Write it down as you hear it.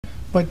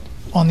But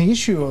on the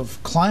issue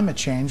of climate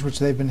change, which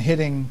they've been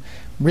hitting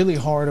really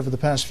hard over the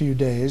past few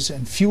days,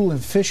 and fuel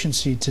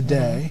efficiency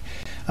today,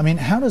 I mean,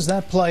 how does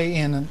that play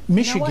in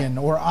Michigan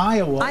or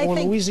Iowa or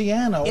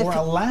Louisiana or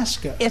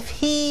Alaska? If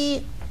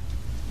he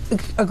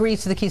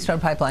agrees to the Keystone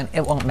Pipeline,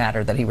 it won't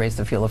matter that he raised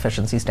the fuel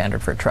efficiency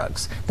standard for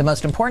trucks. The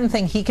most important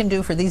thing he can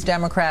do for these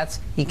Democrats,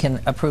 he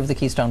can approve the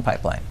Keystone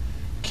Pipeline.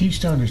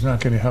 Keystone is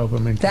not going to help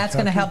him in Kentucky. That's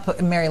going to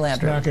help Mary Landrieu.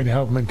 It's not going to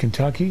help him in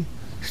Kentucky.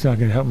 It's not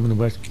going to help him in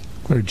West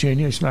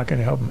Virginia. It's not going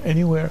to help him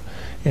anywhere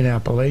in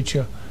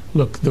Appalachia.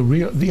 Look,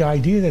 the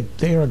idea that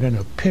they are going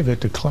to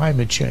pivot to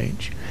climate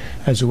change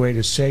as a way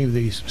to save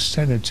these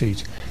Senate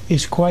seats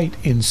is quite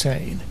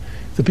insane.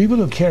 The people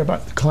who care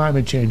about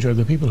climate change are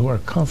the people who are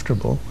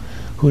comfortable,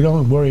 who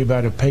don't worry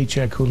about a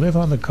paycheck, who live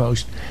on the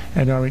coast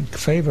and are in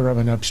favor of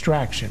an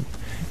abstraction.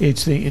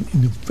 It's the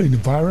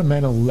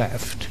environmental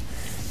left,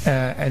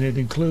 and it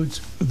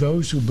includes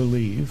those who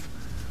believe,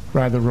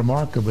 rather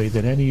remarkably,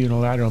 that any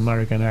unilateral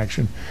American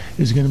action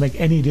is going to make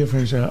any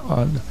difference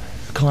on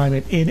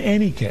climate in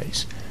any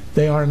case.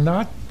 They are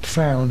not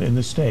found in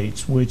the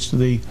states, which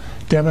the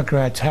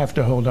Democrats have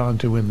to hold on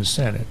to in the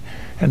Senate.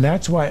 And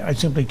that's why I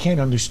simply can't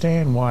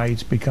understand why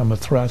it's become a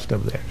thrust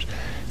of theirs.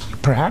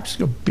 Perhaps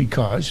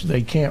because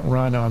they can't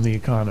run on the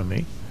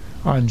economy,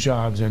 on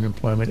jobs and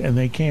employment, and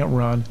they can't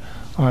run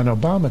on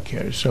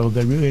Obamacare, so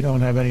they really don't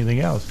have anything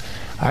else.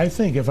 I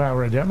think if I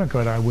were a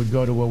Democrat, I would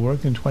go to what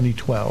worked in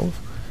 2012,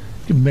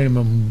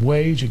 minimum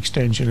wage,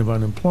 extension of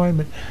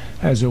unemployment,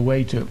 as a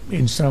way to,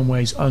 in some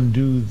ways,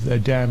 undo the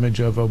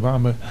damage of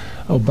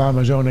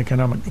Obama's own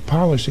economic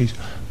policies.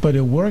 But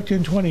it worked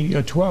in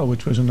 2012,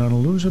 which was an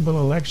unlosable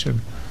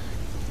election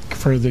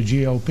for the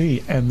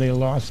GOP, and they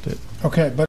lost it. Okay, but